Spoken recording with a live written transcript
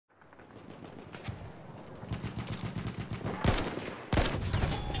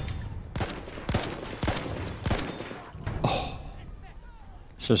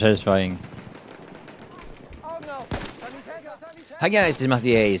So satisfying. Hi guys, this is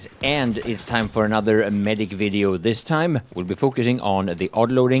Mattias, and it's time for another medic video. This time we'll be focusing on the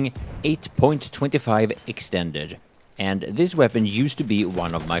Autoloading 8.25 Extended. And this weapon used to be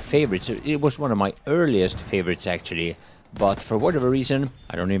one of my favorites. It was one of my earliest favorites actually, but for whatever reason,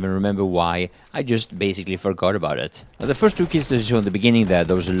 I don't even remember why, I just basically forgot about it. Now the first two kills that you saw in the beginning there,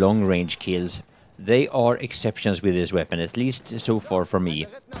 those long range kills, they are exceptions with this weapon, at least so far for me.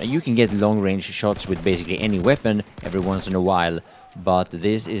 Now, you can get long-range shots with basically any weapon every once in a while, but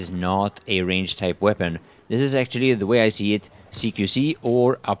this is not a range-type weapon. This is actually, the way I see it, CQC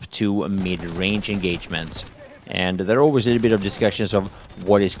or up to mid-range engagements. And there are always a little bit of discussions of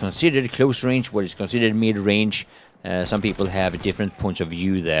what is considered close range, what is considered mid-range. Some people have different points of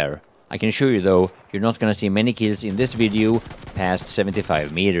view there. I can assure you though, you're not gonna see many kills in this video past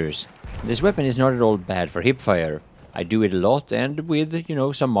 75 meters. This weapon is not at all bad for hipfire. I do it a lot and with,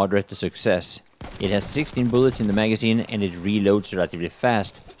 some moderate success. It has 16 bullets in the magazine and it reloads relatively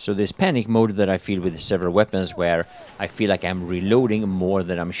fast. So this panic mode that I feel with several weapons where I feel like I'm reloading more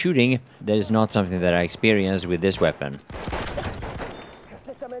than I'm shooting, that is not something that I experience with this weapon.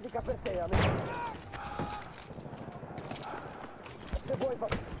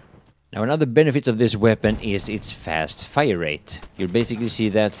 Now another benefit of this weapon is its fast fire rate. You'll basically see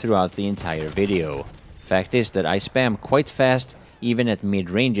that throughout the entire video. Fact is that I spam quite fast even at mid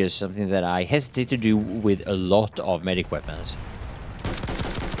ranges, something that I hesitate to do with a lot of medic weapons.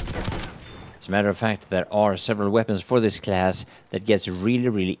 As a matter of fact, there are several weapons for this class that gets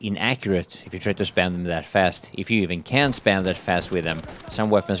really inaccurate if you try to spam them that fast. If you even can spam that fast with them, some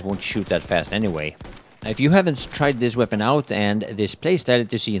weapons won't shoot that fast anyway. If you haven't tried this weapon out and this playstyle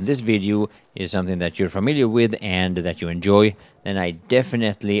that you see in this video is something that you're familiar with and that you enjoy, then I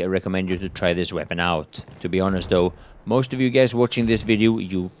definitely recommend you to try this weapon out. To be honest though, most of you guys watching this video,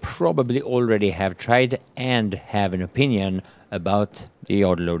 you probably already have tried and have an opinion about the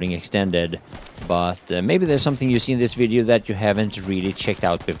Autoloading Extended, but maybe there's something you see in this video that you haven't really checked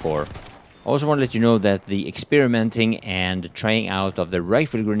out before. I also want to let you know that the experimenting and trying out of the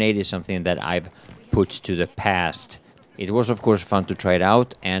rifle grenade is something that I've put to the past. It was of course fun to try it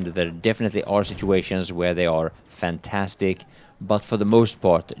out, and there definitely are situations where they are fantastic, but for the most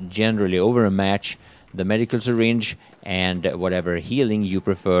part, generally over a match, the medical syringe and whatever healing you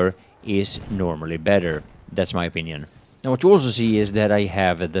prefer is normally better. That's my opinion. Now what you also see is that I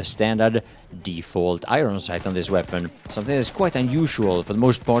have the standard default iron sight on this weapon, something that's quite unusual. For the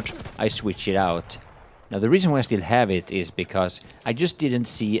most part, I switch it out. Now the reason why I still have it is because I just didn't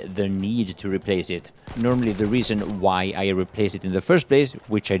see the need to replace it. Normally the reason why I replace it in the first place,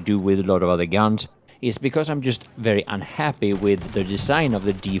 which I do with a lot of other guns, is because I'm just very unhappy with the design of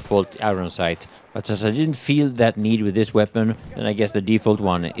the default iron sight. But since I didn't feel that need with this weapon, then I guess the default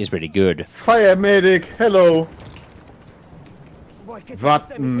one is pretty good. Fire medic, hello!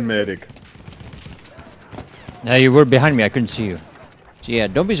 What medic? Now you were behind me, I couldn't see you. So yeah,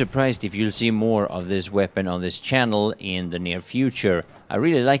 don't be surprised if you'll see more of this weapon on this channel in the near future. I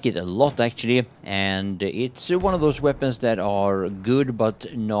really like it a lot actually, and it's one of those weapons that are good but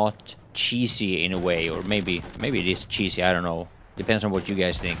not cheesy in a way, or maybe it is cheesy, I don't know. Depends on what you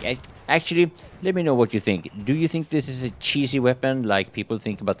guys think. Actually, let me know what you think. Do you think this is a cheesy weapon like people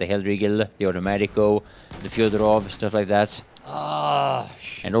think about the Hellriegel, the Automatico, the Fyodorov, stuff like that?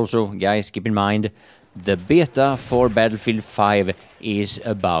 And also, guys, keep in mind, the beta for Battlefield 5 is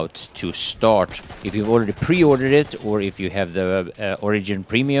about to start. If you've already pre-ordered it, or if you have the Origin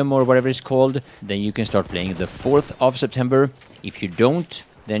Premium or whatever it's called, then you can start playing the 4th of September. If you don't,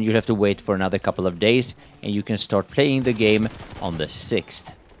 then you'll have to wait for another couple of days, and you can start playing the game on the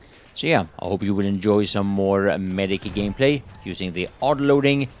 6th. So yeah, I hope you will enjoy some more medic gameplay using the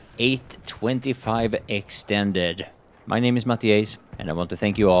Autoloading 8.25 Extended. My name is Mattias, and I want to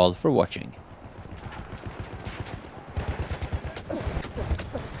thank you all for watching.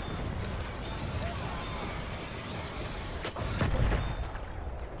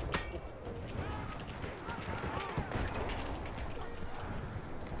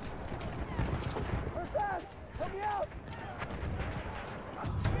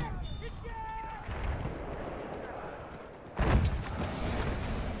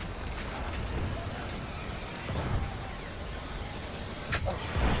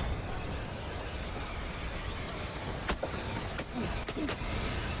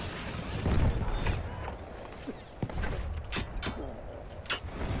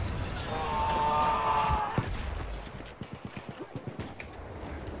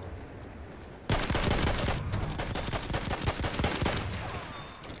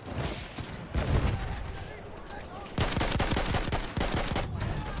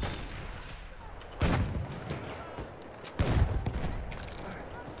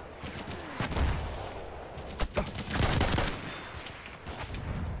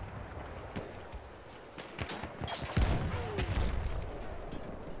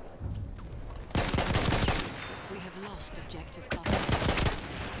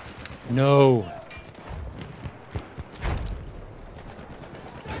 No.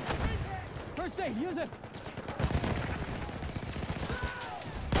 First aid, use it.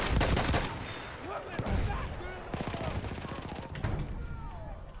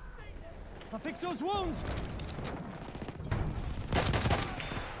 I'll fix those wounds.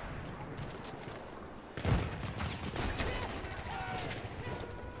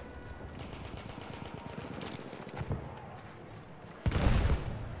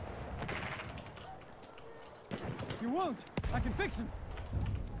 Your wounds, I can fix them.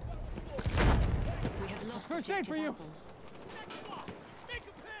 We have lost First aid for you. apples.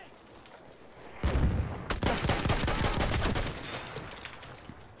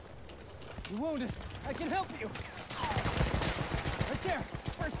 You're wounded. I can help you. Right there.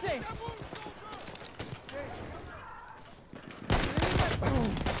 First aid.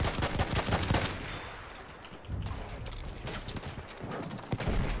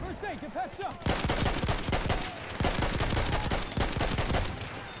 First aid, get patched up.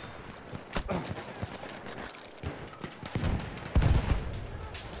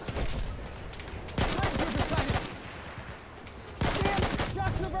 Stormtrooper sighted. Stand,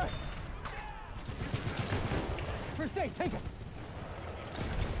 shock trooper. First aid, take it.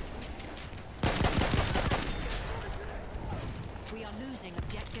 We are losing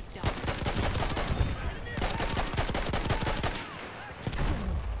objective Duck.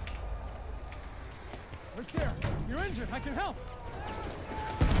 Right there. You're injured. I can help.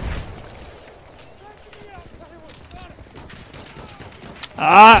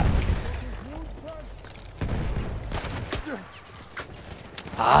 Ah!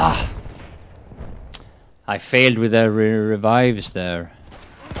 Ah! I failed with the revives there.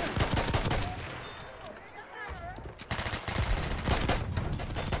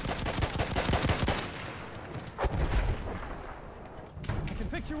 I can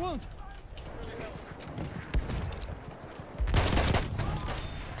fix your wounds.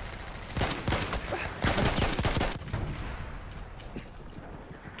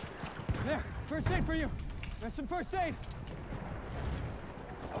 There, first aid for you. There's some first aid.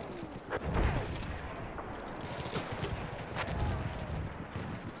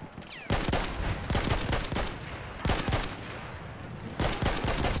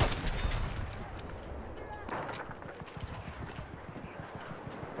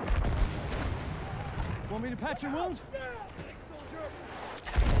 Want me to patch your wounds?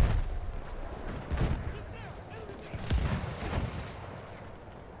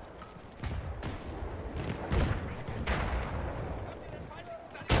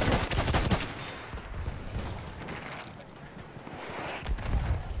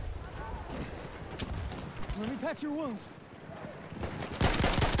 Let me patch your wounds.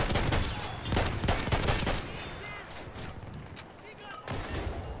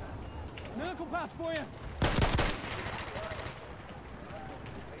 Medical pass for you.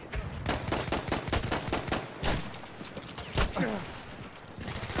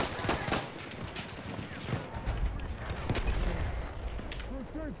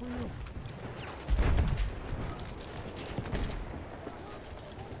 First aid for you.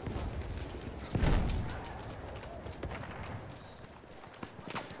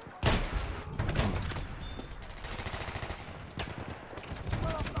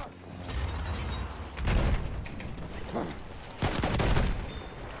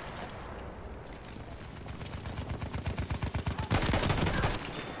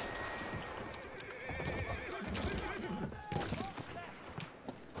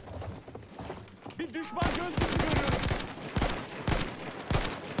 Bir düşman gözcüsü görüyorum.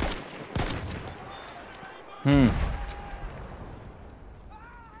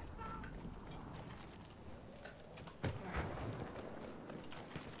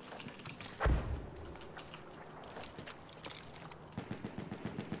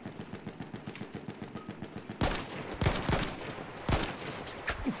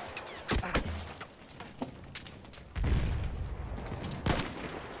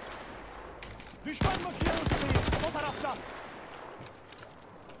 Düşman makinesi o tarafta.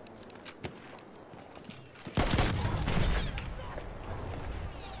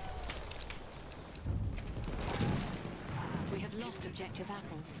 We have lost objective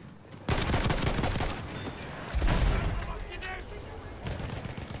apples.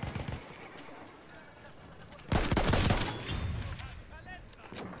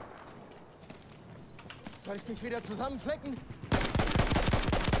 Soll ich dich wieder zusammenflecken?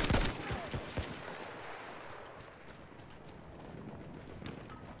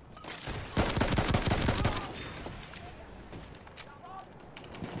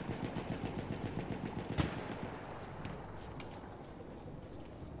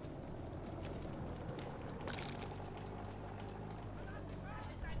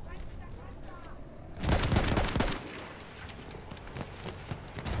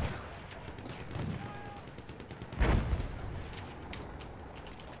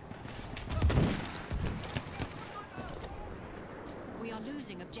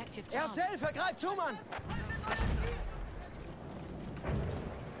 losing objective Erste Charlie. Hilfe, greif zu, Mann!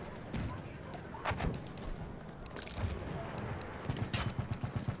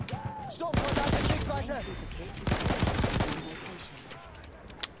 Sturmsoldat in Kriegweite!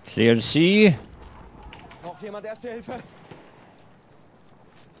 Clear to see. Braucht jemand Erste Hilfe?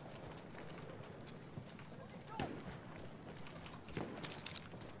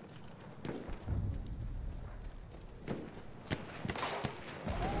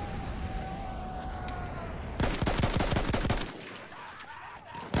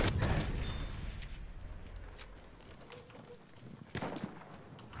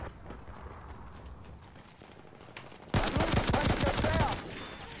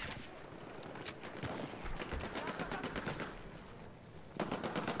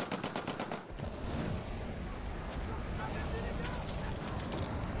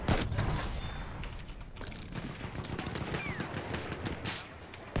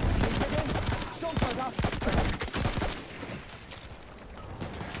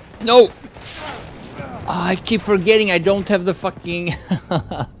 No! I keep forgetting I don't have the fucking...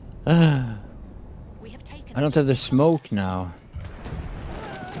 We have taken I don't have the smoke now.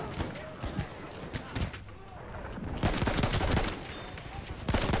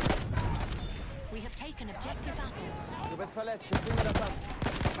 We have taken objective apples. Du bist verletzt, ich sehe mir das an.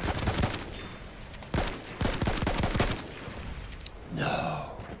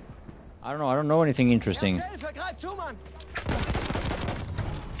 I don't know anything interesting. Erste Hilfe, greif zu, Mann!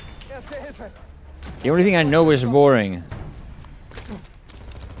 Erste Hilfe! The only thing I know is boring.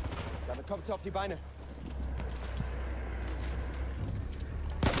 Damit kommst du auf die Beine.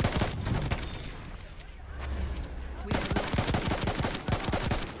 We have lost objective.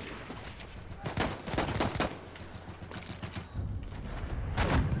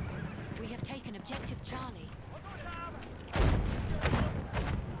 We have taken objective Charlie.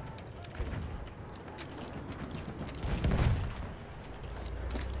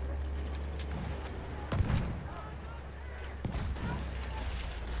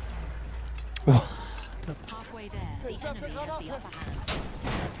 Halfway there, the enemy has the upper hand.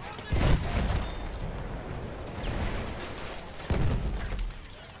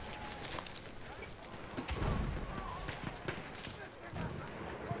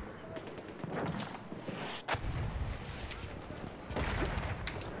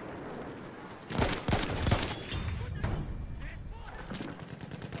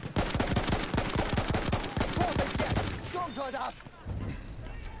 Vorsicht jetzt! Sturmsoldat!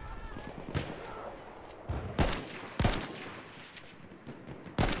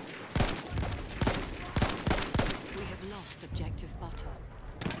 We have lost objective butter.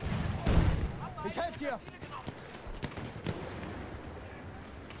 Ich helfe dir!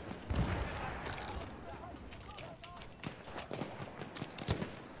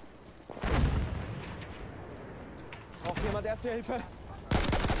 Braucht jemand Erste Hilfe?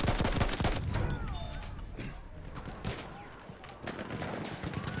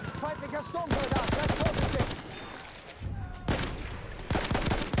 Feindlicher Sturmsoldat, seid vorsichtig!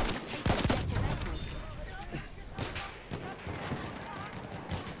 We have taken objective Emerald.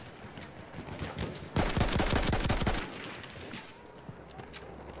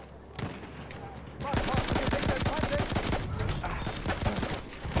 Wachposten gesichtet, feindlich!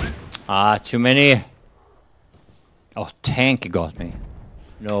 Ah, too many. Oh, tank got me.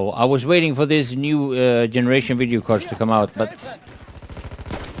 No, I was waiting for this new generation video cards to come out, but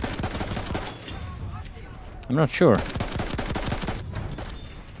I'm not sure.